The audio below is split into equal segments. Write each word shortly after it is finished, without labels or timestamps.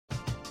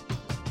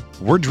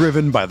We're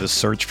driven by the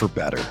search for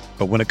better.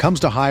 But when it comes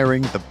to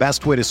hiring, the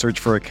best way to search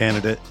for a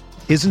candidate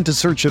isn't to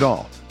search at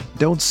all.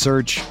 Don't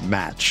search,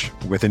 match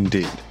with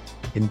Indeed.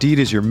 Indeed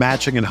is your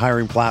matching and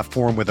hiring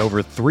platform with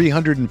over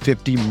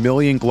 350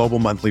 million global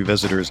monthly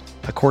visitors,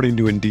 according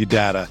to Indeed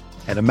data,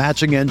 and a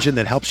matching engine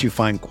that helps you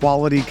find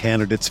quality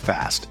candidates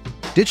fast.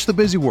 Ditch the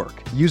busy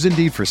work. Use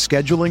Indeed for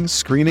scheduling,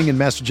 screening, and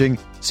messaging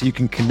so you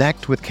can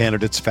connect with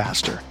candidates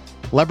faster.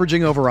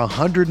 Leveraging over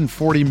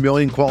 140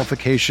 million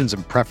qualifications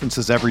and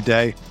preferences every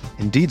day,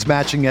 Indeed's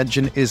matching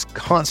engine is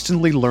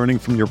constantly learning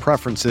from your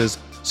preferences,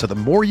 so the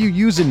more you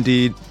use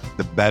Indeed,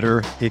 the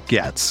better it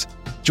gets.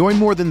 Join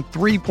more than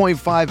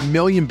 3.5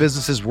 million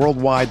businesses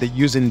worldwide that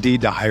use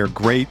Indeed to hire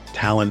great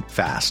talent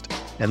fast.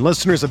 And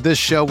listeners of this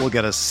show will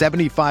get a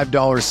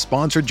 $75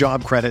 sponsored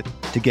job credit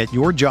to get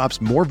your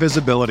jobs more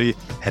visibility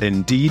at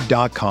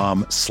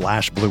Indeed.com/Blue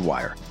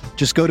Wire.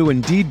 Just go to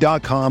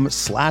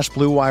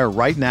Indeed.com/Blue Wire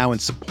right now and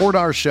support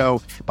our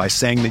show by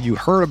saying that you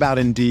heard about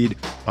Indeed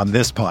on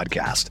this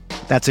podcast.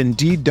 That's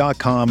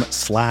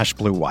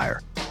Indeed.com/Blue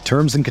Wire.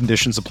 Terms and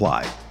conditions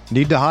apply.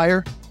 Need to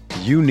hire?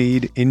 You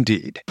need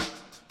Indeed.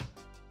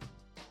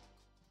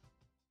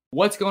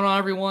 What's going on,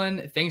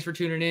 everyone? Thanks for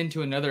tuning in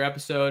to another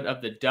episode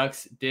of the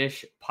Ducks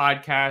Dish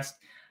podcast.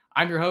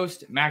 I'm your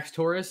host, Max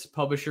Torres,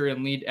 publisher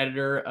and lead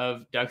editor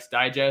of Ducks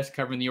Digest,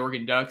 covering the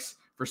Oregon Ducks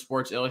for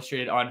Sports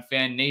Illustrated on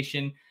Fan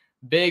Nation.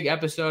 Big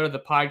episode of the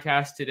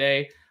podcast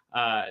today.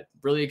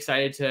 Really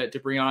excited to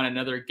bring on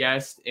another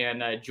guest.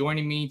 And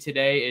joining me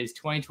today is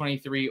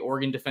 2023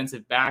 Oregon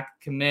defensive back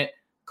commit,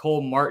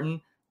 Cole Martin.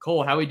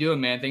 Cole, how we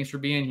doing, man? Thanks for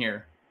being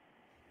here.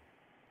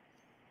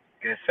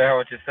 Good, sir.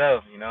 With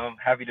yourself, I'm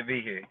happy to be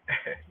here.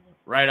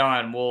 Right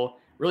on. Well,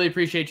 really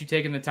appreciate you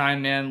taking the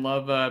time, man.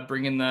 Love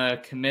bringing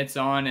the commits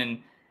on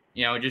and,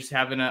 just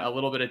having a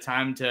little bit of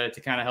time to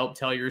kind of help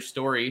tell your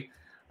story.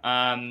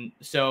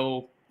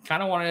 So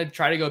kind of want to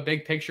try to go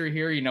big picture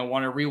here,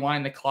 want to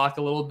rewind the clock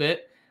a little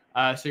bit.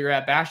 So you're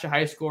at Basha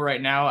High School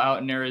right now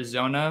out in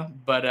Arizona,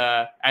 but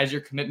as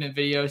your commitment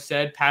video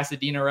said,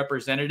 Pasadena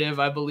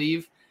representative, I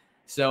believe.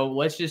 So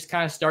let's just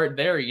kind of start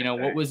there.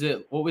 What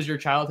was your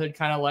childhood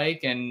kind of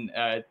like and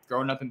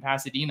growing up in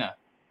Pasadena?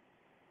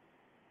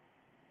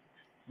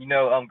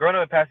 Growing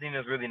up in Pasadena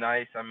is really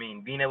nice. I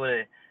mean, being able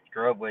to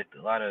grow up with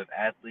a lot of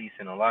athletes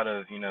and a lot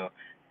of,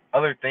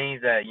 other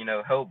things that,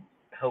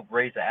 help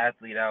raise the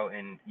athlete out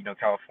in,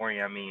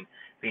 California. I mean,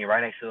 being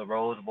right next to the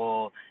Rose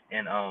Bowl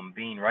and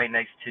being right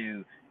next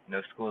to,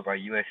 schools like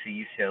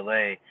USC,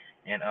 UCLA.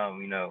 And,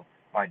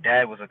 my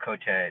dad was a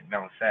coach at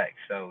Mount Sac.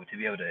 So to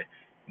be able to,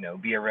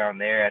 be around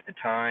there at the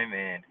time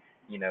and,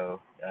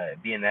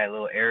 be in that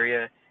little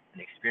area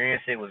and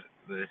experience it was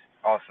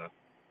awesome.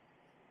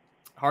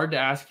 Hard to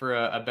ask for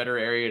a better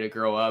area to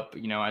grow up,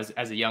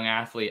 as a young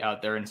athlete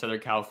out there in Southern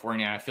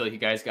California. I feel like you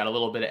guys got a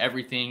little bit of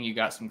everything. You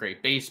got some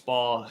great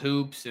baseball,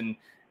 hoops, and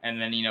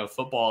then,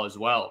 football as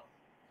well.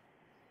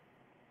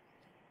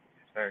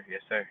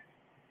 Yes, sir.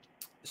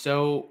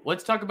 So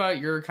let's talk about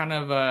your kind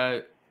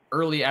of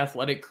early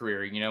athletic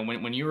career.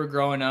 When you were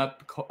growing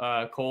up,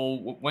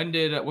 Cole, what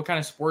kind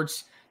of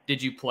sports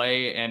did you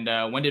play,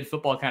 and when did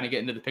football kind of get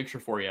into the picture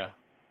for you?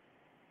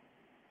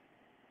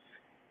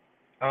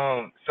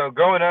 So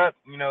growing up,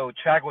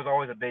 track was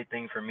always a big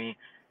thing for me.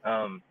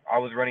 I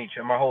was running,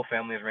 my whole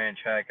family has ran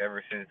track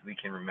ever since we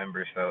can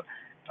remember. So,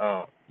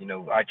 I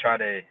try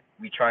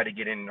to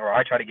get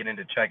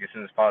into track as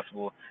soon as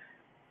possible.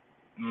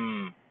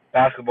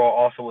 Basketball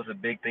also was a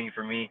big thing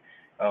for me.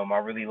 I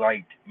really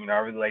liked being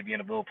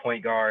a little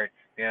point guard,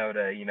 being able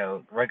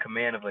to, run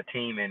command of a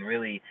team and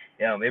really,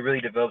 it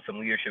really developed some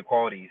leadership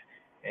qualities.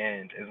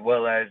 And as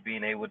well as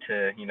being able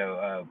to,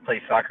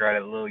 play soccer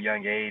at a little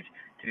young age,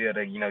 to be able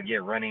to,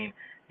 get running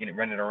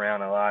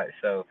around a lot.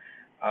 So,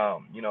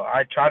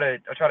 I try to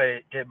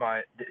dip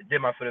my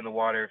foot in the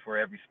water for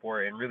every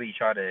sport and really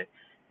try to,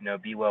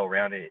 be well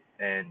rounded.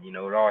 And,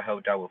 it all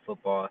helped out with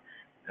football,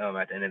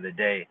 at the end of the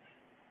day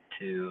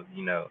to,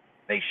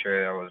 make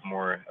sure I was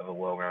more of a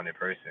well-rounded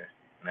person,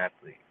 an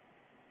athlete.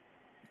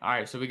 All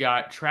right. So we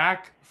got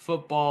track,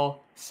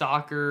 football,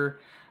 soccer,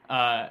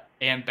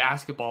 and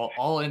basketball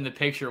all in the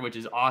picture, which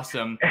is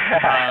awesome.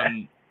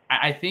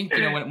 I think,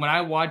 when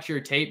I watch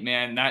your tape,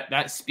 man,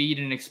 that speed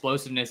and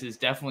explosiveness is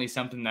definitely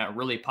something that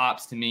really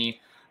pops to me,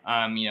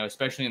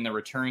 especially in the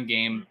return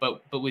game.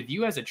 But with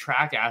you as a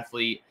track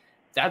athlete,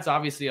 that's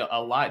obviously a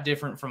lot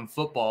different from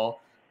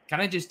football.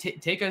 Kind of just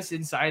take us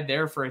inside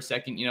there for a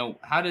second.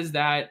 How does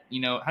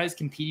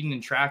competing in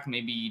track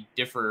maybe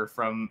differ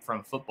from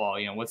football?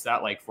 What's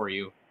that like for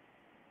you?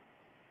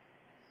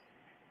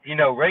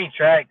 Running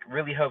track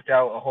really helped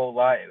out a whole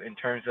lot in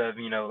terms of,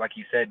 like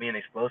you said, being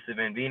explosive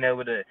and being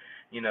able to,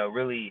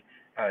 really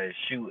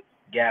shoot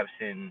gaps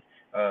and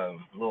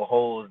little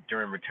holes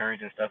during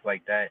returns and stuff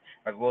like that,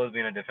 as well as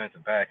being a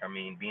defensive back. I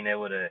mean, being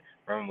able to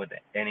run with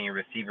any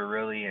receiver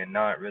really and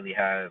not really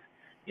have,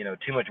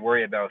 too much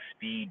worry about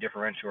speed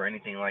differential or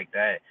anything like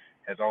that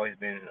has always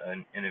been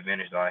an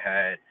advantage that I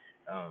had.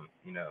 And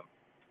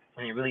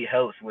it really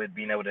helps with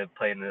being able to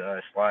play in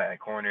the slot at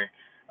corner.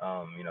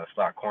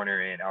 slot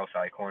corner and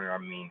outside corner. I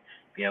mean,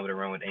 being able to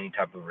run with any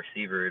type of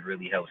receiver, it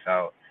really helps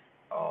out.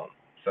 Um,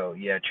 so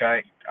yeah,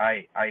 track.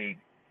 I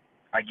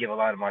give a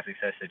lot of my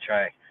success to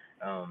track,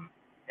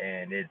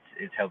 and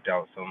it's helped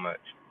out so much.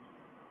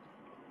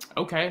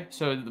 Okay,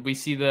 so we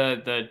see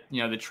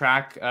the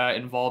track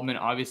involvement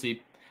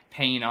obviously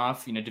paying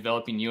off.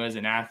 Developing you as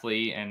an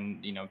athlete,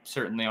 and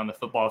certainly on the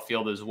football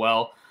field as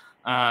well.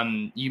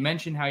 You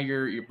mentioned how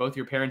your both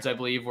your parents, I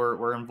believe,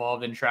 were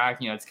involved in track.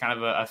 It's kind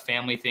of a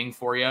family thing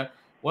for you.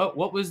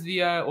 What was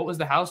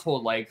the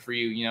household like for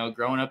you?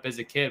 Growing up as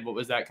a kid, what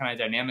was that kind of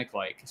dynamic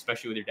like,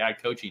 especially with your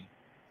dad coaching?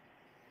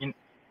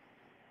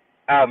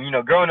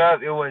 Growing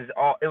up, it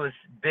was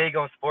big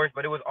on sports,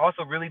 but it was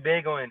also really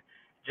big on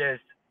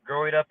just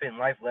growing up in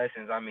life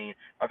lessons. I mean,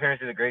 my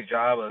parents did a great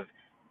job of,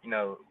 you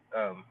know,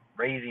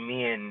 raising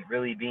me and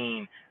really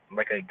being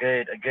like a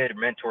good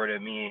mentor to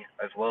me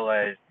as well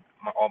as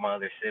all my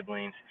other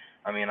siblings.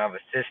 I mean, I have a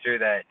sister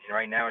that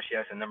right now she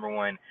has the number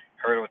one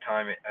hurdle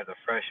time as a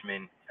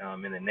freshman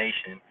in the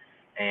nation,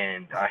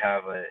 and I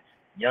have a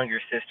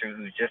younger sister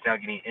who's just now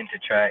getting into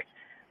track,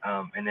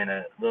 and then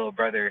a little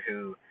brother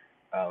who's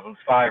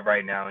 5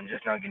 right now and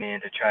just now getting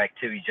into track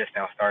too. He just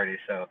now started,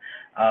 so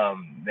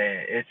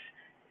man,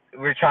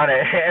 we're trying to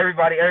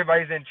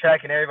everybody's in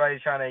track and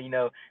everybody's trying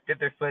to dip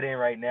their foot in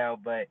right now.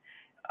 But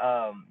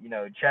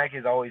track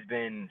has always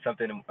been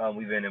something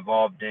we've been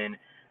involved in.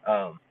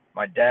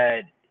 My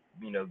dad,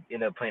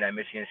 ended up playing at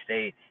Michigan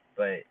State,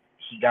 but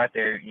he got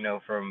there,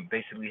 from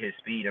basically his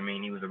speed. I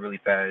mean, he was a really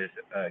fast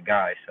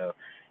guy, so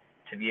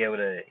to be able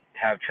to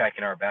have track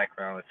in our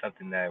background is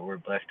something that we're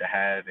blessed to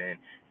have, and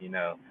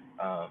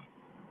um,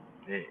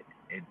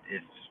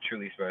 it's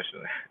truly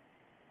special.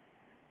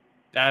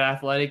 That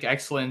athletic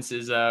excellence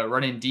is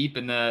running deep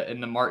in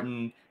the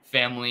Martin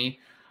family.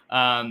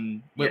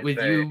 Yes, With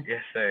sir. you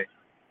Yes, sir.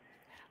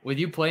 with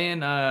you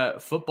playing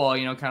football,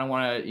 kind of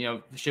want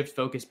to shift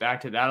focus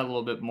back to that a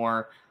little bit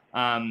more.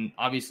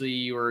 Obviously,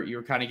 you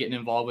were kind of getting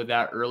involved with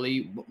that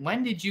early.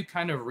 When did you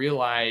kind of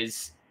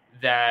realize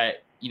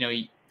that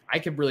I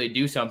could really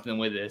do something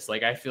with this?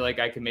 Like, I feel like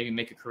I could maybe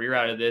make a career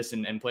out of this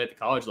and play at the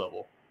college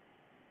level.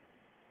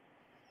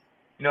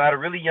 At a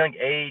really young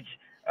age,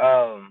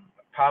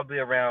 probably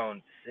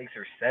around 6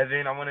 or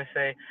 7, I want to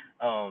say,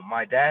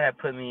 my dad had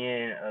put me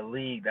in a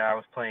league that I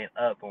was playing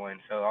up on.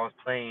 So I was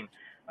playing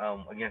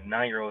against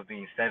 9-year-olds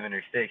being 7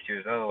 or 6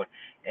 years old,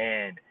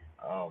 and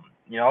I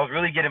was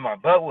really getting my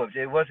butt whooped.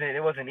 It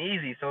wasn't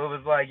easy. So it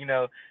was like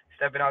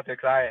stepping out there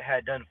because I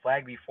had done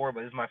flag before,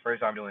 but this is my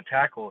first time doing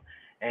tackle,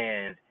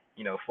 and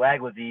flag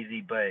was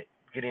easy, but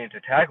getting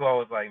into tackle, I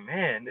was like,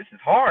 man, this is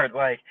hard.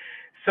 Like,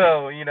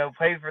 so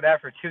played for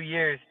that for 2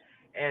 years,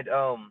 and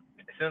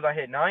as soon as I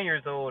hit 9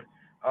 years old,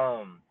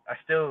 I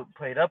still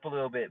played up a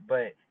little bit,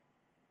 but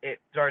it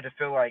started to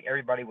feel like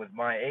everybody was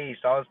my age.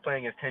 So I was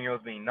playing as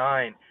 10-year-olds being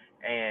 9,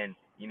 and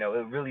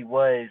it really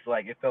was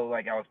like it felt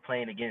like I was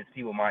playing against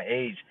people my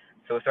age.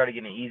 So it started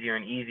getting easier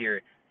and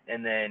easier.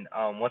 And then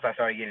once I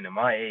started getting to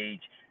my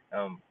age,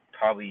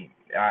 probably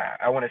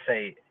I want to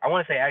say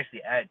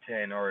actually at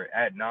 10 or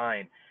at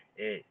 9,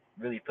 it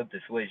really flipped the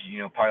switch.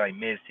 Probably like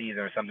mid-season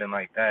or something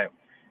like that.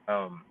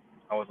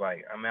 I was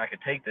like, I mean, I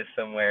could take this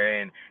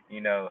somewhere, and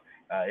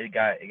it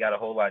got a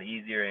whole lot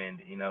easier,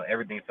 and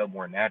everything felt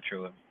more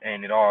natural,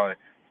 and it all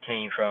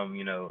came from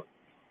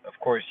of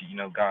course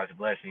God's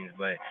blessings,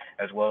 but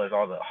as well as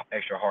all the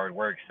extra hard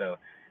work. So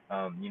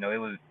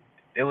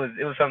it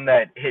was something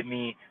that hit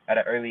me at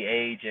an early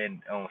age,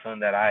 and something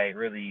that I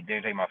really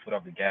didn't take my foot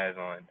off the gas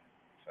on.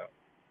 So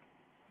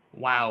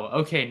Wow.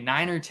 Okay,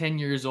 9 or 10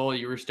 years old,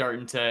 you were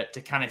starting to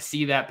kind of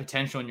see that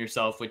potential in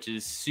yourself, which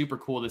is super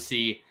cool to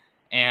see.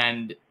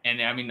 And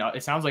I mean,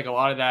 it sounds like a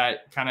lot of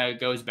that kind of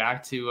goes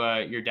back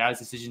to your dad's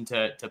decision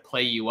to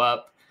play you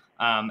up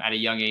at a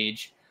young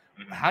age.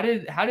 mhm. How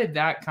did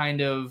that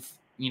kind of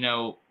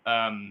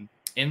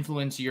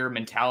influence your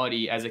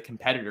mentality as a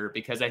competitor?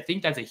 Because I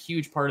think that's a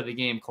huge part of the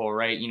game, Cole.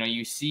 Right?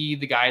 You see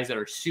the guys that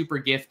are super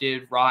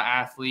gifted, raw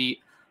athlete,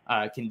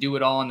 can do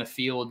it all on the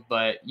field,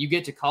 but you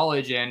get to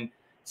college and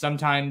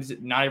sometimes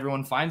not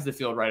everyone finds the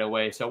field right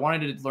away. So I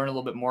wanted to learn a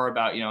little bit more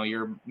about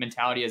your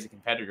mentality as a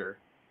competitor.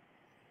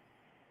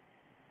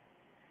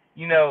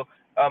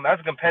 As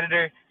a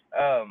competitor,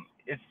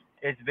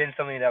 it's been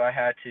something that I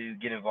had to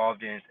get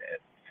involved in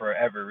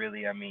forever,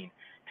 really. I mean,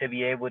 to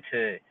be able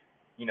to,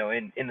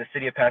 in the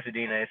city of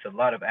Pasadena, it's a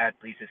lot of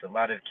athletes, it's a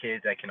lot of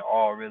kids that can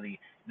all really,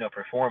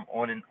 perform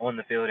on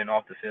the field and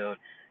off the field,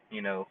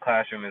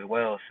 classroom as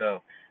well.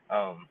 So,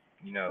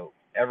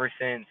 ever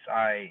since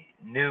I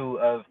knew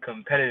of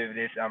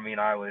competitiveness, I mean,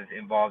 I was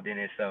involved in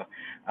it. So,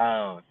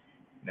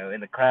 in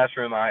the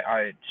classroom,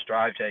 I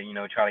strive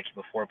to, try to keep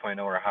a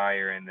 4.0 or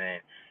higher, and then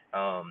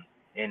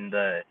in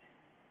the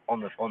on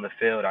the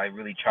field, I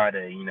really try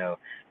to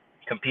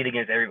compete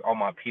against all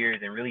my peers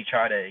and really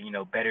try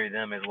to better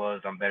them as well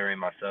as I'm bettering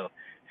myself.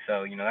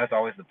 So that's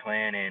always the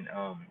plan, and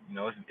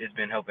it's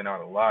been helping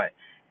out a lot,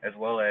 as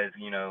well as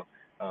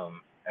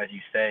as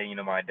you say,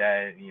 my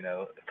dad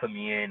put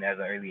me in at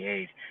an early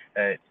age.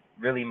 That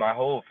really my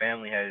whole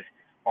family has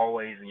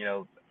always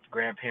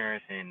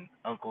grandparents and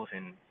uncles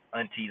and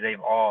aunties, they've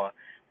all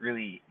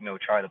really,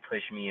 tried to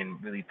push me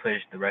and really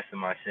push the rest of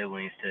my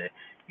siblings to,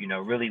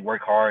 really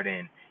work hard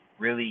and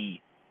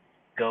really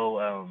go,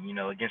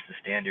 against the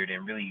standard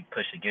and really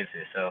push against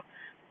it. So,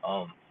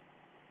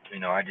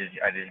 I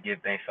just give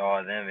thanks to all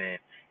of them, and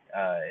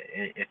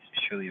it's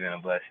truly been a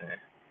blessing.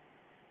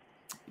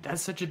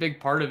 That's such a big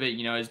part of it,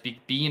 is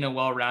being a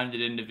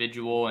well-rounded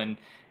individual. And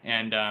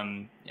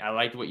I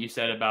liked what you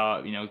said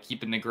about,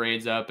 keeping the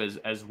grades up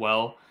as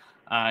well.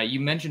 You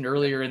mentioned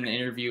earlier in the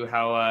interview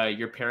how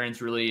your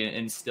parents really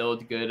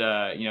instilled good,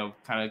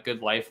 kind of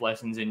good life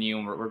lessons in you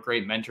and were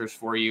great mentors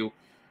for you.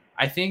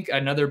 I think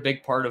another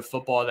big part of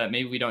football that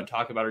maybe we don't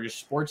talk about, or just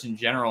sports in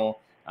general,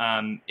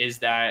 is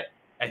that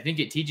I think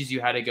it teaches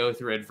you how to go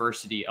through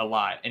adversity a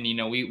lot. And,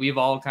 we've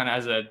all kind of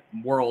as a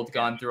world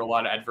gone through a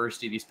lot of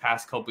adversity these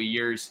past couple of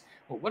years.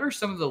 But what are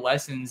some of the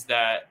lessons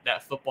that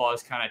football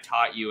has kind of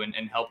taught you and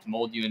helped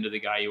mold you into the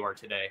guy you are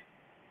today?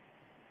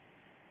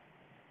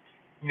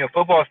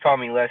 Football has taught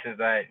me lessons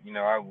that,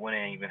 I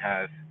wouldn't even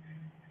have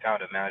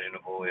found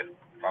imaginable if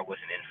I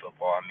wasn't in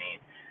football. I mean,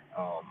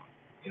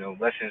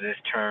 lessons as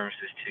terms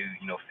as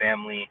to,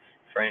 family,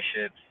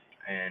 friendships,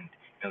 and,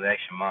 the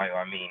extra mile.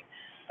 I mean,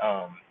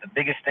 the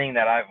biggest thing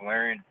that I've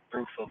learned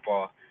through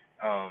football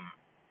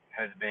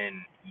has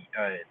been,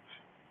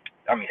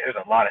 there's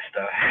a lot of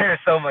stuff. There's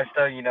so much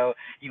stuff,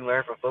 you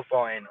learn from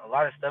football, and a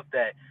lot of stuff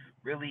that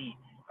really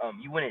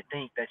you wouldn't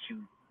think that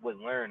you would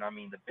learn. I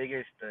mean, the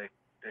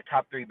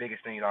top three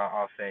biggest things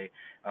I'll say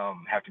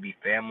have to be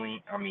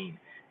family. I mean,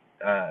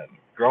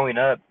 growing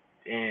up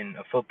in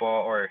a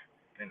football or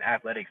an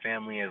athletic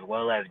family, as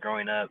well as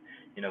growing up,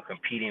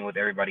 competing with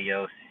everybody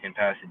else in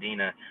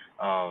Pasadena,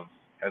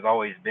 has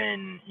always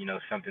been,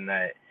 something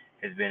that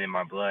has been in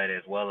my blood,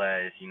 as well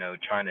as,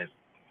 trying to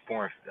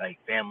form like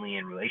family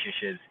and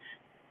relationships,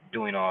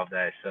 doing all of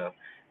that. So,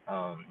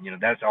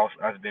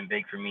 that's been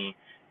big for me.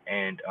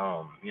 And,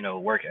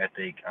 work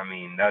ethic, I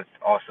mean, that's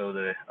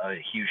also a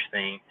huge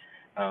thing.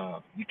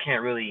 You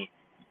can't really,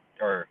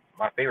 or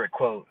my favorite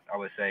quote I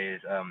would say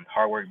is,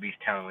 hard work beats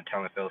talent when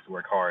talent fails to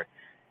work hard.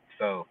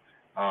 So,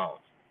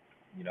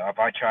 if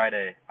I try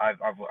to,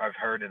 I've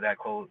heard of that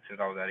quote since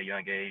I was at a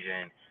young age,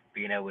 and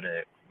being able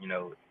to,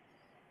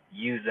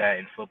 use that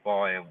in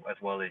football as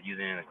well as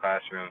using it in the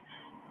classroom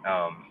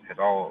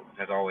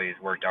has always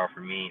worked out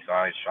for me. So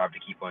I strive to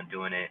keep on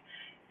doing it.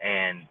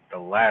 And the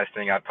last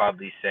thing I'd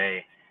probably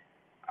say,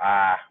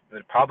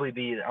 would probably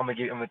be, I'm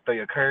gonna throw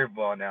you a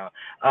curveball now.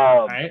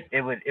 Right.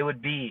 It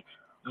would be,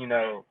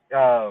 man,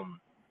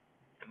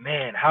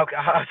 I'm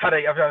trying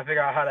to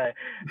figure out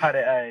how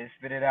to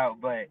spit it out,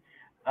 but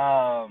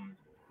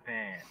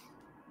man.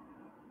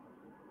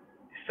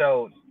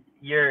 So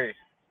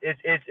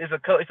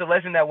it's a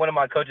lesson that one of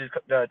my coaches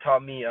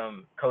taught me,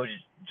 Coach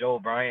Joel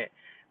Bryant.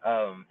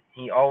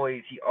 He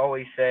always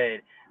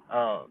said,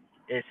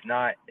 it's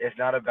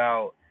not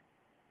about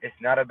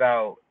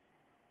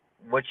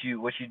what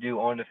you do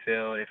on the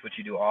field, it's what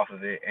you do off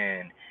of it.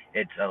 And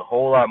it's a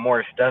whole lot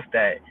more stuff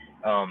that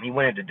he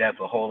went into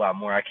depth a whole lot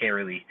more. I can't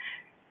really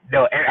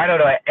I don't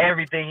know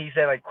everything he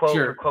said, like quote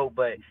for quote,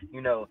 but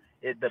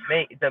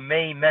the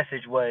main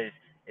message was,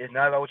 it's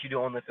not about what you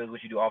do on the field,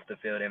 what you do off the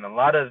field. And a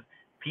lot of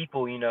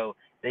people,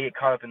 they get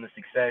caught up in the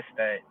success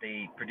that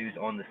they produce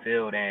on the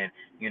field, and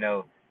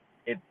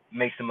it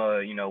makes them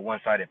a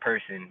one-sided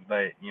person.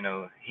 But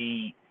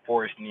he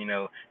forced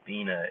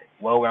being a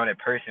well-rounded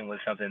person was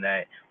something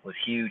that was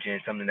huge and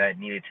something that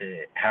needed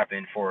to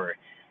happen for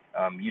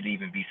you to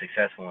even be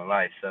successful in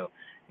life. So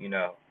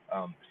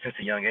since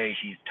a young age,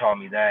 he's taught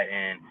me that,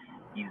 and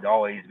he's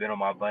always been on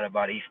my butt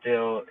about it. He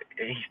still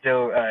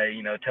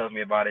tells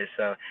me about it.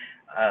 So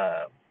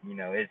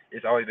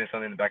it's always been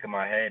something in the back of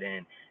my head,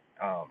 and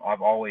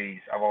I've always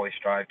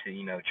strived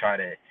to try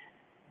to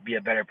be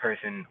a better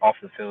person off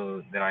the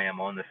field than I am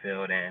on the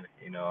field, and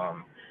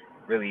I'm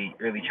really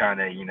trying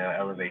to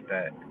elevate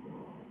that.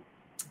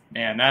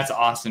 Man, that's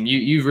awesome.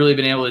 You've really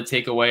been able to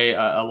take away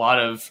a lot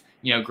of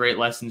great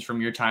lessons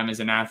from your time as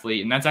an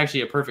athlete, and that's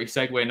actually a perfect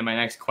segue into my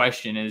next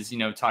question. Is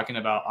talking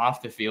about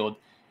off the field.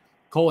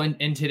 Cole,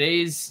 in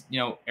today's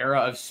era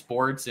of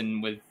sports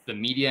and with the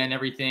media and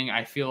everything,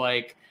 I feel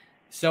like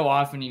so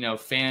often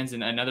fans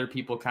and other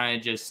people kind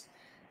of just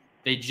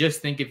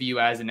think of you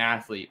as an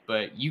athlete,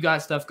 but you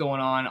got stuff going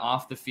on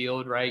off the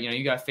field, right?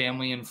 You got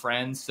family and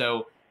friends,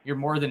 so you're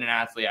more than an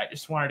athlete. I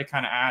just wanted to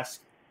kind of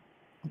ask,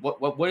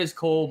 what is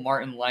Cole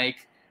Martin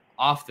like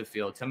off the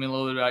field? Tell me a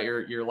little bit about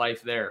your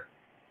life there.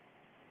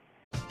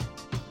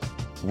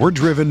 We're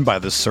driven by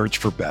the search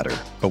for better.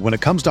 But when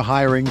it comes to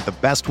hiring, the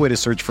best way to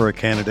search for a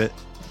candidate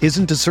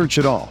isn't to search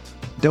at all.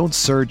 Don't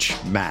search,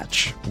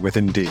 match with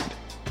Indeed.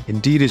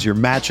 Indeed is your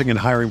matching and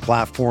hiring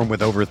platform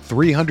with over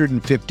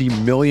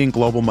 350 million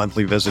global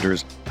monthly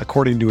visitors,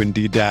 according to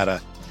Indeed data,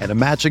 and a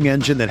matching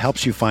engine that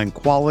helps you find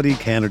quality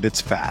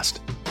candidates fast.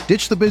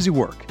 Ditch the busy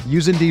work.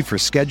 Use Indeed for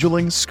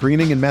scheduling,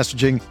 screening, and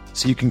messaging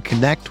so you can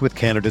connect with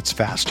candidates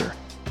faster.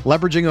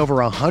 Leveraging over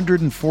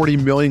 140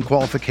 million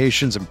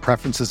qualifications and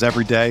preferences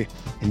every day,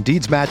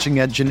 Indeed's matching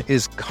engine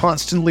is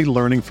constantly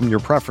learning from your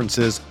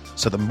preferences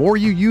So the more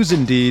you use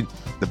Indeed,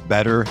 the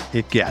better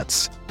it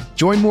gets.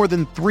 Join more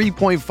than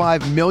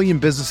 3.5 million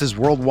businesses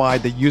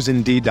worldwide that use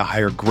Indeed to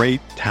hire great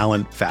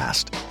talent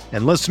fast.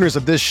 And listeners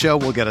of this show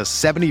will get a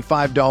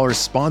 $75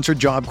 sponsored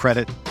job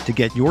credit to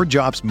get your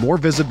jobs more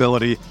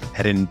visibility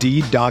at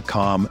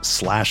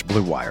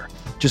Indeed.com/Blue Wire.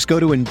 Just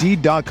go to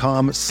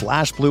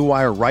Indeed.com/Blue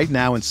Wire right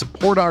now and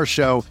support our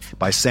show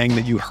by saying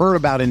that you heard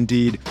about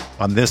Indeed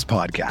on this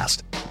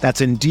podcast.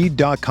 That's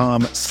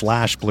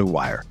Indeed.com/Blue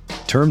Wire.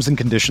 Terms and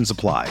conditions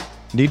apply.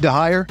 Need to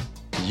hire?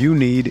 You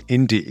need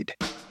Indeed.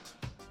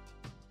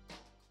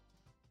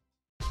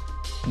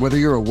 Whether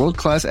you're a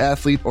world-class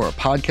athlete or a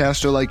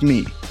podcaster like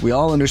me, we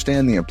all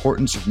understand the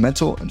importance of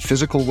mental and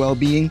physical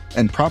well-being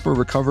and proper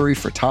recovery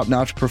for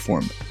top-notch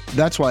performance.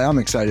 That's why I'm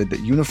excited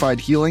that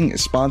Unified Healing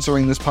is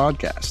sponsoring this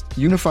podcast.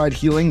 Unified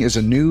Healing is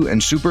a new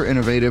and super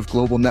innovative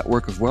global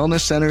network of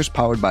wellness centers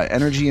powered by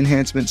Energy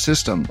Enhancement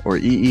System, or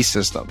EE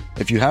System.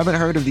 If you haven't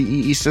heard of the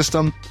EE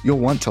System, you'll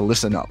want to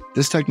listen up.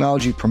 This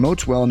technology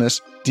promotes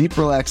wellness, deep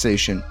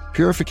relaxation,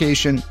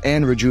 purification,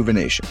 and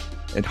rejuvenation.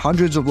 In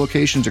hundreds of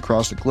locations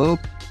across the globe,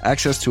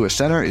 access to a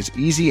center is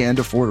easy and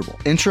affordable.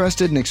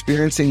 Interested in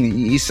experiencing the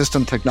EE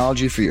System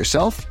technology for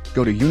yourself?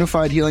 Go to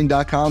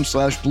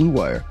unifiedhealing.com/Blue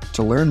Wire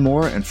to learn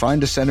more and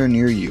find a center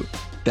near you.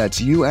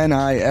 That's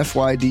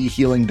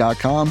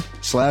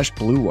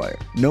UNIFYDhealing.com/Blue Wire.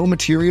 No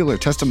material or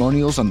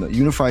testimonials on the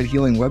Unified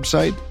Healing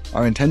website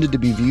are intended to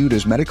be viewed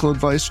as medical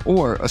advice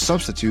or a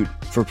substitute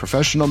for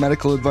professional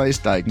medical advice,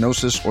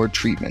 diagnosis, or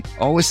treatment.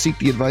 Always seek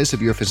the advice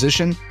of your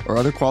physician or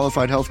other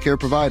qualified healthcare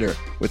provider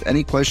with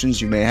any questions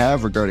you may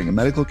have regarding a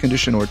medical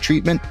condition or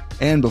treatment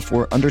and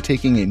before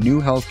undertaking a new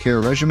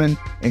healthcare regimen,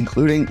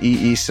 including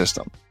EE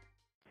System.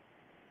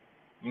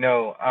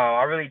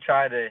 I really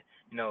try to,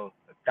 1,000%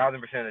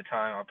 of the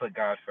time, I put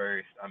God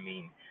first. I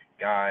mean,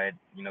 God,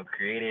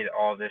 created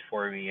all this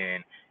for me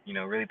and,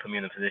 really put me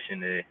in a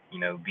position to,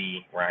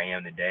 be where I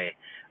am today.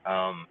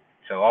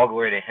 So all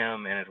glory to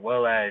Him, and as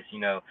well as,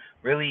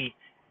 really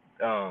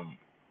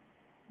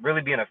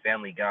being a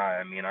family guy.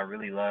 I mean, I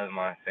really love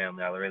my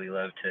family. I really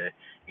love to,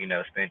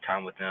 spend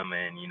time with them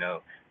and,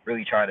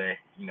 really try to,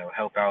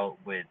 help out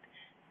with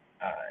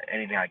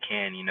anything I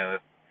can.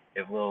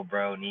 If little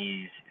bro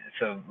needs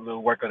some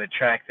little work on the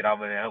track, that I'm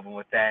going to help him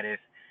with that. If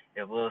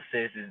little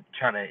sis is she's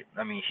trying to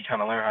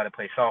learn how to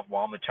play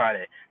softball, I'm going to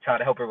try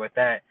to help her with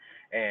that.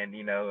 And,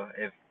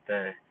 if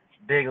the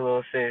big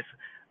little sis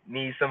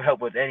needs some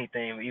help with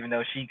anything, even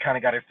though she kind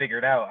of got her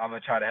figured out, I'm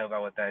going to try to help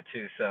out with that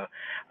too. So,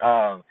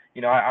 I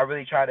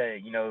really try to,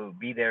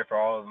 be there for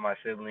all of my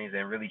siblings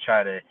and really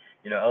try to,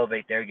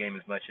 elevate their game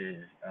as much as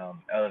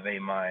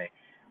elevate my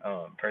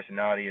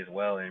personality as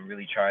well, and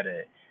really try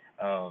to,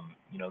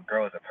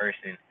 grow as a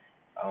person.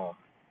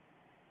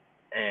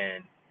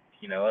 And,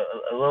 a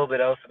little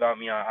bit else about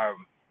me,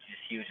 I'm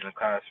just huge in the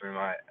classroom.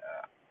 I'm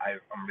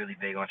really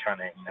big on trying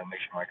to, make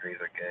sure my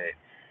grades are good.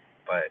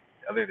 But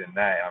other than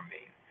that, I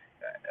mean,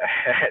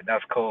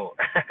 that's cool.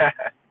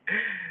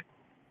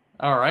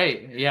 All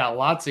right. Yeah,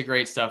 lots of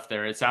great stuff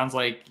there. It sounds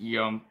like,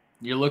 you're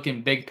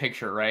looking big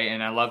picture, right?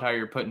 And I love how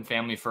you're putting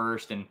family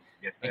first and,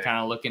 Yes, and kind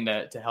of looking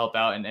to help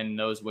out in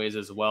those ways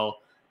as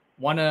well.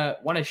 Want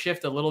to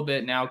shift a little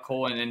bit now,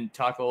 Cole, and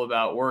talk a little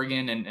about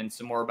Oregon and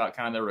some more about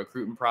kind of the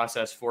recruiting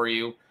process for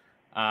you.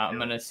 I'm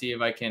going to see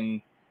if I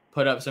can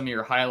put up some of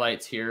your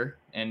highlights here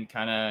and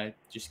kind of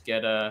just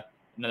get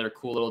another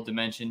cool little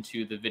dimension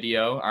to the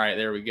video. All right,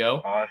 there we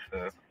go.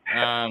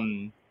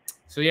 Awesome.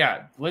 So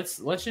yeah,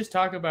 let's just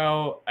talk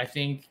about, I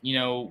think,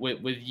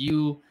 with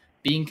you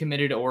being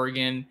committed to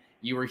Oregon,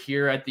 you were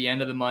here at the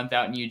end of the month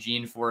out in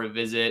Eugene for a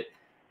visit.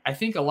 I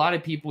think a lot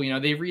of people,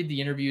 they read the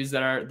interviews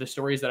the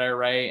stories that I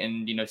write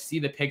and, see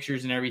the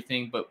pictures and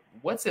everything, but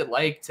what's it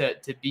like to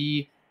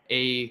be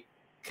a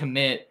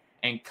commit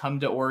and come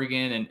to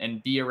Oregon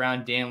and be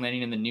around Dan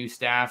Lanning and the new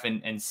staff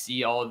and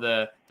see all of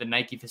the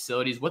Nike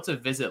facilities? What's a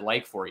visit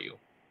like for you?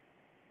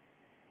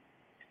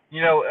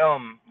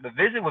 The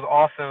visit was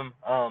awesome.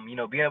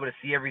 Being able to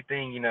see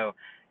everything,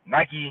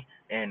 Nike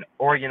and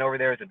Oregon over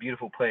there is a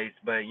beautiful place.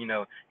 But,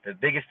 the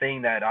biggest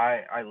thing that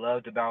I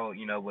loved about,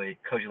 what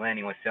Coach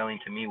Lanning was selling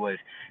to me was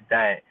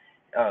that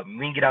we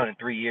can get out in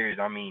 3 years.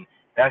 I mean,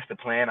 that's the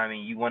plan. I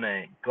mean, you want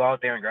to go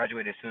out there and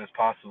graduate as soon as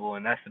possible,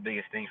 and that's the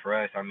biggest thing for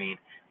us. I mean,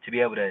 to be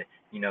able to,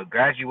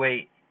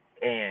 graduate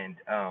and,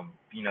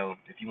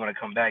 if you want to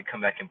come back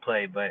and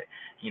play. But,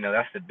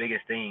 that's the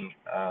biggest thing,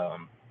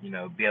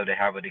 be able to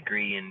have a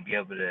degree and be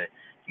able to,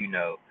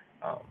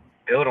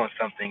 build on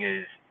something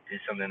is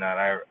something that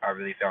I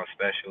really found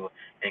special.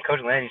 And Coach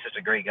Lanning's such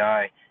a great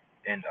guy.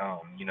 And,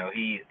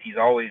 he's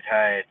always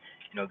had,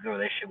 a good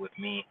relationship with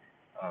me.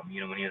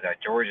 When he was at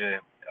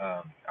Georgia,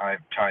 I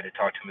tried to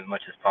talk to him as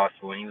much as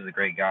possible, and he was a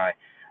great guy.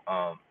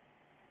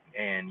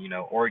 And,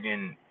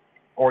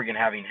 Oregon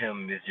having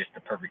him is just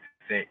the perfect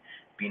fit.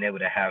 Being able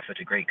to have such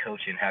a great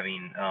coach and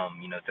having,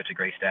 such a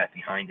great staff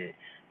behind it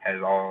has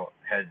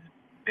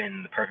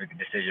been the perfect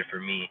decision for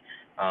me.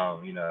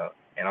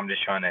 And I'm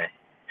just trying to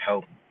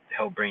help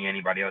bring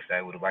anybody else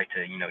that would like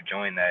to,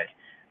 join that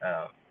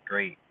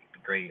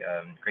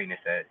greatness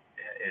that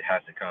it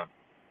has to come.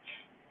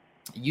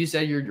 You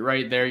said you're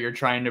right there. You're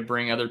trying to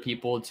bring other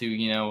people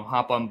to,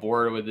 hop on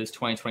board with this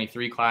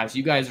 2023 class.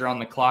 You guys are on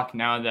the clock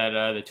now that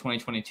the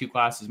 2022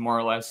 class is more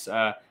or less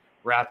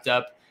wrapped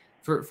up.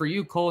 For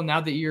you, Cole,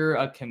 now that you're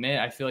a commit,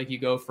 I feel like you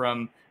go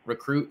from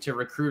recruit to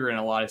recruiter in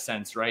a lot of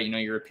sense, right?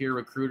 You're a peer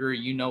recruiter.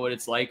 You know what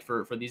it's like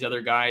for these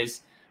other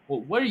guys.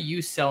 Well, what are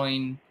you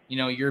selling,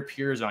 your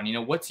peers on?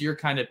 What's your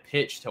kind of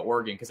pitch to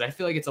Oregon? Because I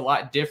feel like it's a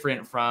lot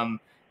different from,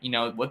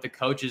 what the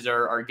coaches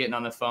are getting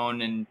on the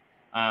phone and,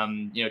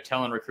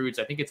 telling recruits.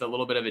 I think it's a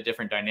little bit of a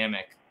different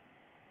dynamic.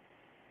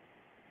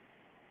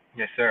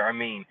 Yes, sir. I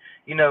mean,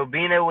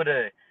 being able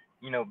to,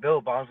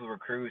 build bonds with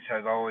recruits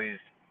has always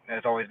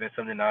been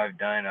something that I've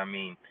done. I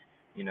mean,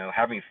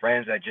 having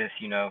friends that just,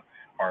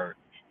 are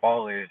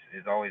ballers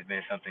has always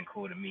been something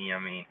cool to me. I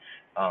mean,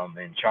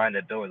 and trying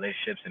to build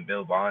relationships and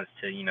build bonds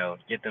to,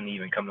 get them to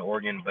even come to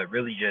Oregon, but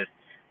really just,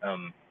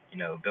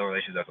 build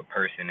relationships as a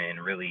person and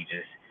really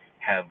just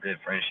have good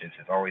friendships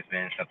has always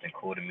been something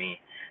cool to me.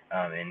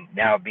 And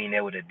now being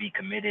able to be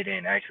committed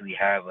and actually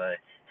have a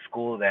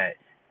school that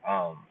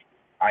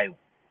I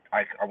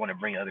want to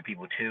bring other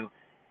people to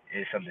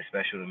is something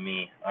special to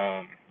me.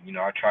 I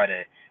try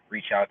to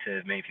reach out to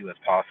as many people as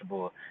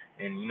possible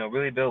and,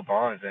 really build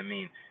bonds. I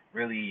mean,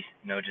 really,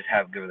 just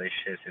have good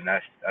relationships, and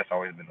that's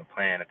always been the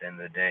plan at the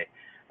end of the day.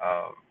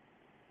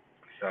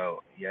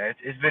 So yeah,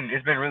 it's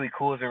been really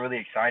cool. It's been really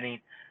exciting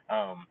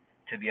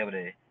to be able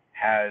to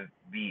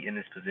be in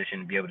this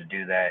position, be able to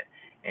do that,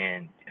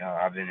 and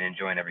I've been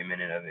enjoying every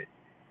minute of it.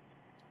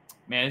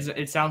 Man,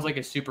 it sounds like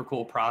a super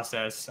cool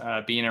process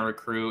being a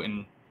recruit,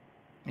 and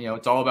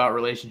it's all about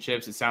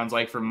relationships. It sounds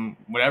like from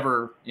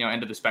whatever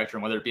end of the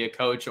spectrum, whether it be a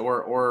coach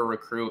or a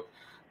recruit.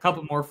 A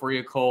couple more for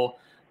you, Cole.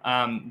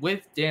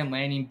 With Dan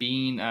Lanning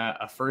being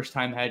a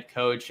first-time head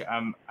coach,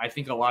 I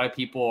think a lot of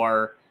people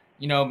are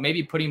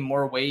maybe putting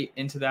more weight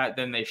into that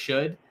than they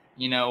should.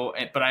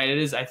 But it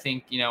is, I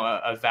think,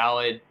 a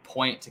valid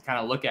point to kind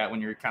of look at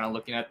when you're kind of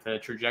looking at the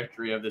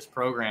trajectory of this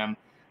program.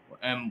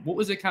 What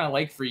was it kind of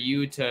like for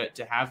you to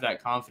have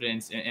that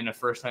confidence in a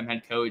first-time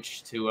head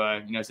coach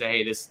to, say,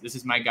 hey, this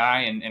is my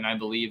guy, and I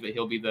believe that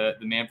he'll be the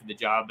man for the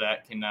job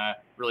that can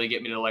really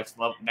get me to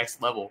the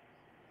next level?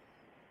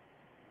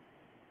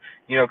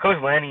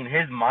 Coach Lanning,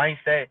 his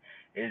mindset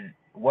is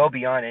well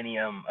beyond any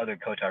other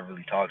coach I've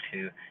really talked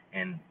to,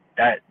 and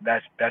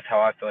that's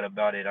how I felt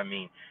about it. I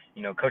mean,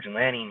 Coach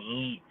Lanning,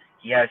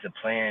 he has a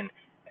plan,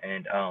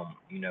 and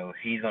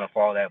he's gonna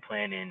follow that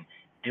plan and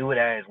do it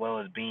as well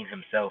as being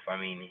himself. I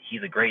mean,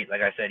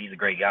 like I said, he's a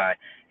great guy,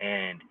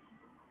 and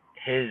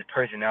his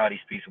personality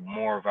speaks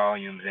more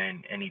volumes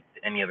than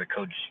any other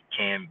coach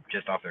can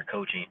just off their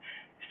coaching.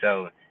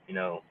 So,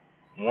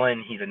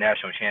 one, he's a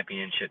national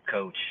championship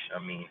coach. I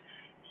mean,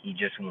 he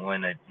just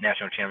won a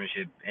national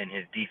championship, and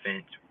his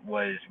defense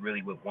was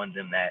really what won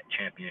them that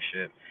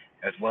championship,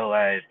 as well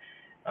as,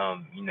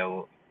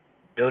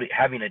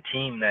 having a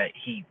team that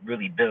he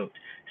really built.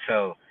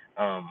 So,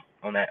 on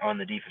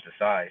the defensive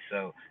side.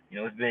 So,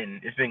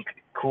 it's been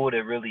cool to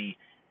really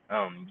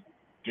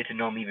get to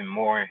know him even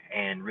more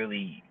and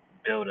really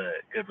build a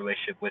good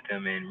relationship with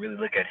him and really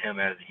look at him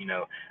as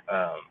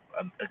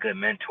a good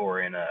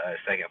mentor and a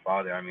second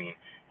father. I mean,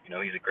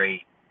 he's a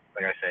great,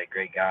 like I said,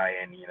 great guy,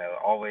 and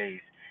always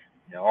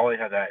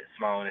has that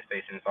smile on his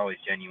face, and it's always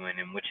genuine,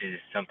 and which is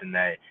something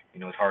that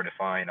is hard to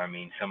find. I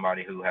mean,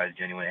 somebody who has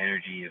genuine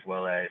energy as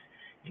well as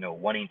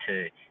wanting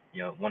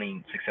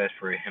success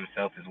for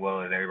himself as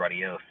well as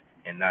everybody else,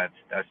 and that's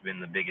been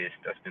the biggest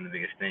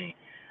thing.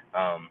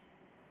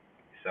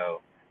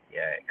 So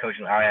yeah,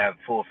 I have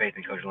full faith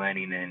in Coach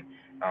Lanning, and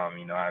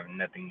I have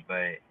nothing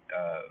but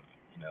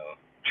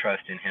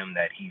trust in him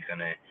that he's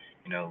gonna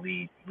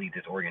lead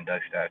this Oregon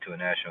Duck staff to a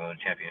national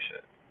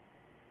championship.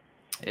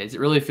 It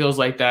really feels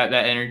like that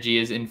energy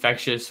is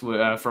infectious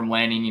from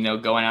Lanning,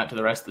 going out to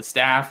the rest of the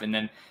staff and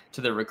then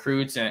to the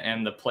recruits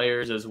and the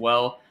players as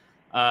well.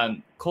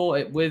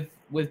 Cole,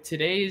 with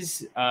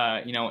today's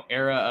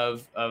era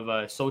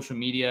of social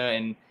media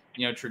and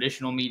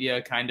traditional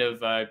media kind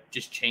of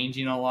just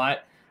changing a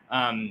lot.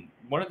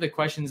 One of the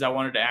questions I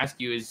wanted to ask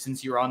you is,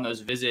 since you were on those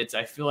visits,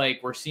 I feel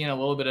like we're seeing a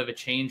little bit of a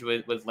change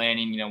with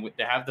Lanning.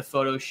 To have the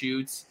photo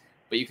shoots,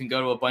 but you can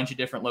go to a bunch of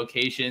different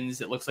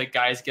locations. It looks like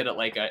guys get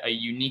a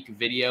unique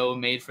video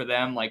made for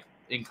them, like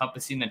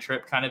encompassing the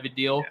trip, kind of a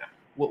deal. Yeah.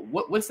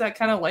 What's that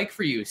kind of like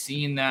for you,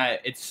 seeing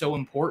that it's so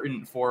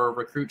important for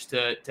recruits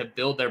to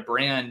build their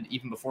brand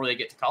even before they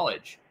get to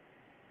college?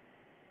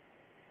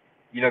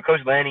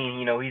 Coach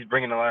Lanning, he's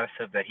bringing a lot of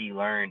stuff that he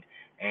learned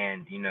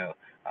and,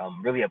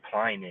 really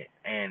applying it.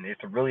 And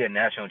it's really a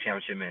national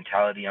championship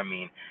mentality. I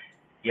mean,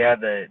 yeah,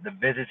 the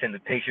visits and the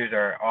pictures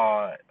are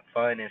all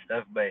fun and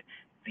stuff, but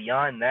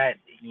beyond that,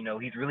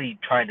 he's really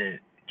trying to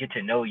get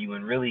to know you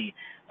and really,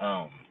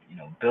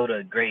 build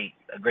a great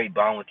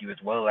bond with you,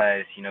 as well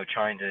as,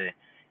 trying to,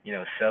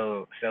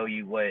 sell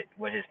you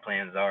what his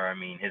plans are. I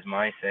mean, his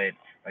mindset,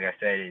 like I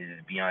said, is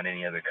beyond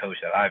any other coach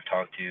that I've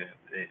talked to,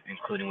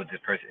 including with this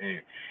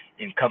person,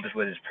 encompassed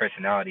with his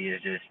personality.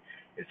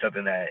 It's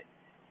something that,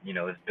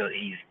 is built.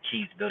 He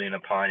keeps building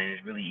upon, and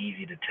it's really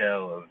easy to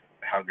tell of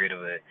how great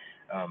of a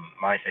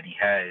mindset he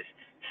has.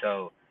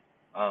 So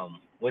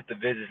with the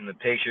visits and the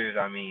pictures,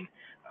 I mean,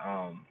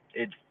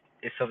 it's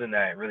something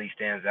that really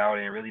stands out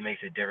and it really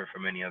makes it different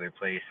from any other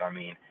place. I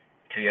mean,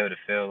 to be able to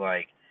feel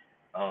like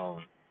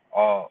all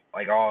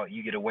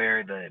you get to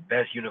wear the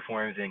best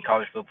uniforms in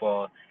college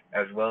football,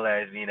 as well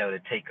as being able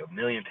to take a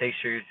million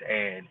pictures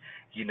and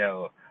in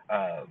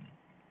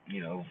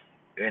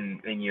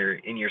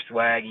your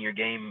swag and your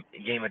game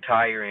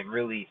attire, and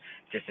really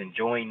just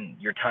enjoying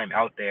your time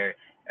out there.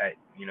 At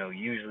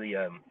usually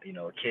a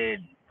kid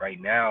right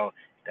now,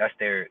 that's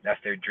their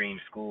dream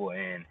school,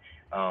 and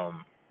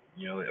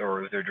or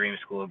it was their dream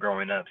school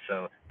growing up.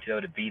 So to be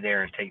able to be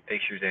there and take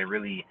pictures and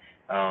really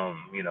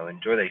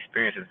enjoy the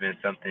experience has been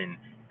something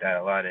that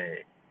a lot of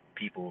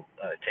people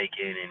take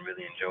in and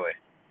really enjoy.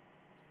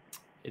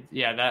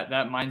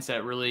 That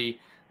mindset really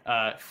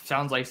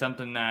sounds like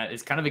something that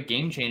is kind of a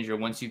game changer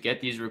once you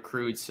get these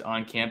recruits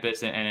on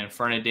campus and in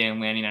front of Dan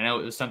Lanning. I know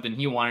it was something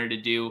he wanted to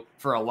do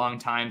for a long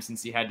time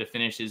since he had to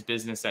finish his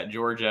business at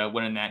Georgia,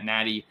 winning that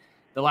Natty.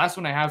 The last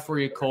one I have for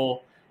you,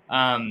 Cole,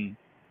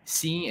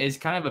 is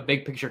kind of a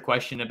big picture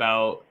question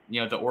about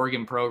the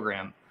Oregon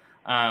program.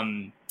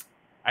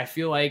 I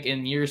feel like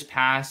in years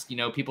past,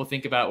 people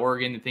think about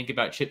Oregon, they think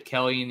about Chip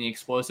Kelly and the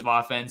explosive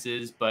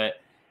offenses, but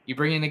you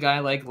bring in a guy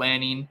like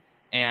Lanning,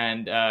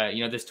 and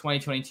this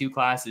 2022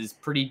 class is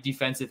pretty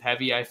defensive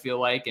heavy, I feel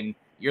like, and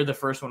you're the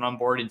first one on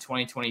board in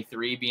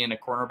 2023 being a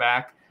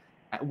cornerback.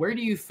 Where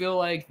do you feel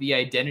like the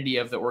identity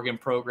of the Oregon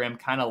program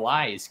kind of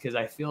lies? Because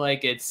I feel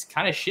like it's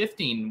kind of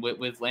shifting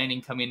with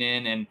Lanning coming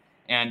in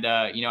and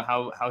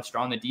how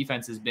strong the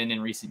defense has been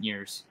in recent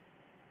years.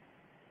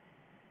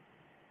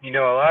 A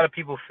lot of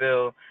people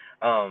feel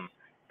that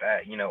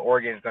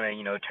Oregon's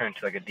going to turn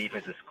to like a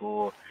defensive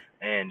school,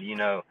 and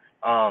the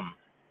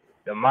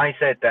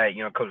mindset that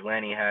Coach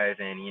Lanning has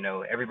and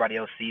everybody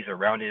else sees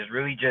around it is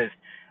really just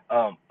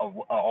a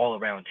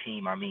all-around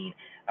team. I mean,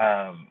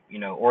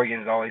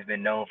 Oregon's always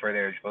been known for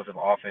their explosive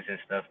offense and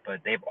stuff,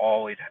 but they've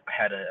always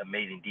had an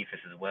amazing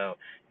defense as well.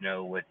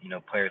 With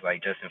players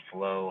like Justin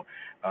Flo,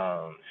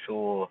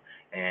 Sewell,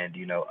 and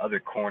other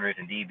corners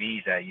and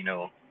DBs that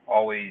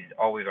always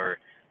are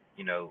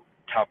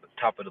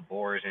top of the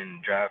boards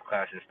in draft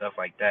class and stuff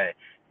like that.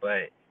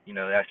 But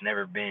that's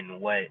never been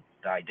what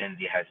the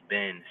identity has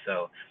been.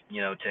 So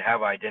to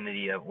have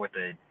identity with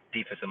a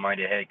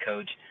defensive-minded head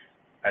coach,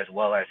 as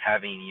well as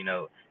having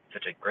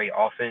such a great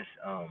offense,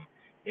 I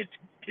feel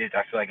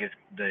like it's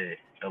the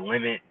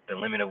limit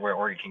of where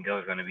Oregon can go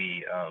is going to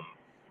be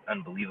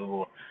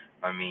unbelievable.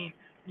 I mean,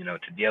 to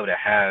be able to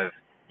have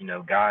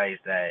guys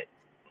that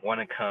want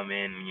to come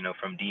in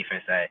from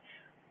defense that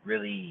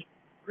really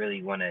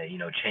want to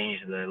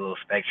change the little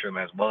spectrum,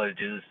 as well as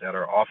dudes that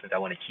are offense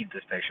that want to keep the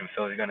spectrum.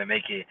 So it's going to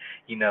make it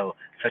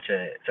such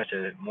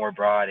a more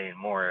broad and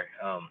more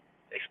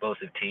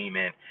explosive team,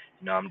 and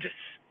I'm just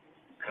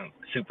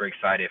super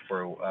excited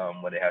for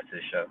what it has to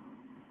show.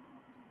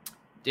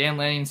 Dan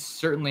Lanning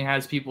certainly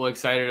has people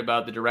excited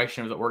about the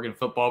direction of the Oregon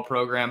football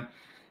program.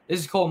 This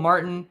is Cole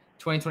Martin,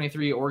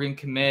 2023 Oregon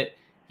commit.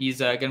 He's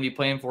going to be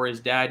playing for his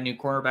dad, new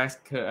cornerbacks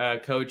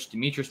coach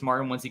Demetrius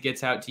Martin, once he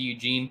gets out to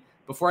Eugene.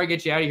 Before I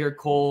get you out of here,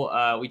 Cole,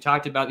 we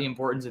talked about the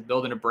importance of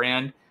building a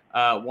brand.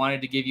 Wanted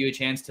to give you a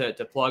chance to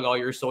plug all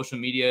your social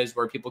medias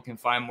where people can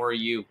find more of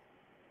you.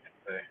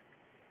 Okay.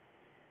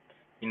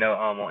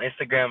 On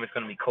Instagram, it's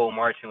going to be Cole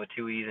Martin with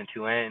 2 E's and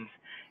 2 N's.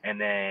 And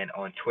then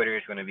on Twitter,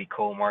 it's going to be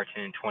Cole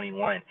Martin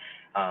 21.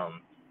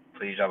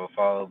 Please drop a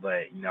follow.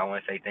 But, I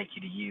want to say thank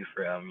you to you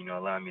for,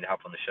 allowing me to hop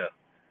on the show.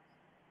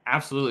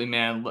 Absolutely,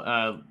 man.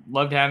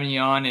 Loved having you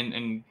on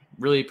and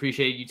really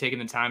appreciate you taking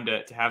the time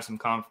to have some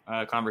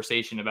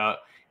conversation about,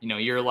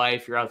 your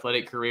life, your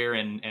athletic career,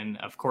 and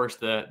of course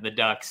the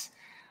Ducks.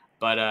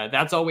 But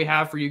that's all we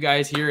have for you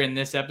guys here in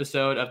this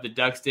episode of the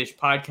Ducks Dish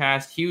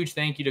podcast. Huge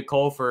thank you to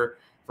Cole for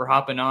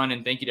hopping on,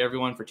 and thank you to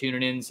everyone for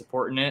tuning in and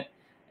supporting it.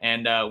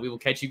 And we will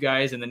catch you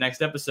guys in the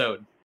next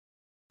episode.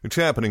 It's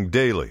happening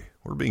daily.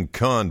 We're being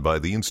conned by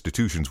the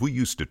institutions we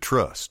used to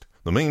trust.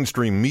 The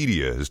mainstream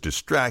media is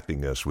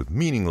distracting us with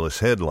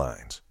meaningless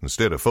headlines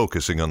instead of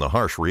focusing on the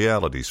harsh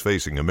realities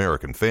facing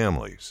American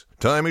families.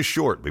 Time is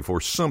short before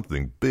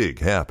something big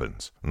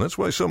happens, and that's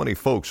why so many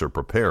folks are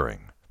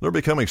preparing. They're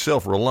becoming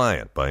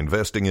self-reliant by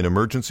investing in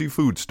emergency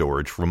food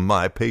storage from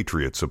My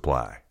Patriot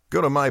Supply.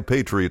 Go to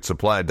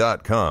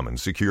MyPatriotSupply.com and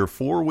secure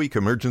 4-week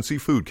emergency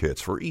food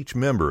kits for each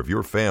member of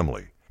your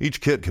family. Each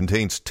kit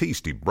contains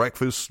tasty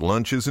breakfasts,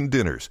 lunches, and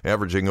dinners,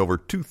 averaging over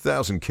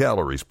 2,000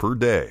 calories per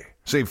day.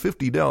 Save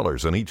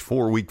 $50 on each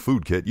 4-week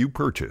food kit you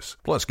purchase.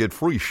 Plus, get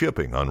free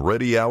shipping on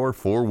Ready Hour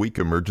 4-week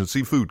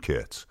emergency food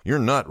kits. You're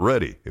not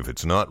ready if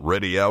it's not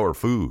Ready Hour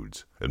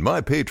Foods. At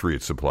My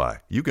Patriot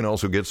Supply, you can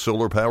also get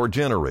solar power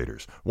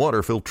generators,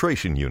 water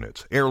filtration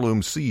units,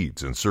 heirloom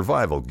seeds, and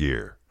survival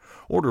gear.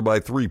 Order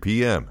by 3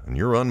 p.m. and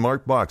your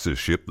unmarked boxes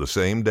ship the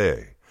same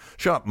day.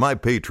 Shop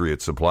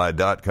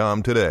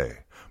MyPatriotSupply.com today.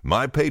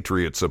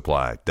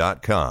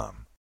 MyPatriotSupply.com.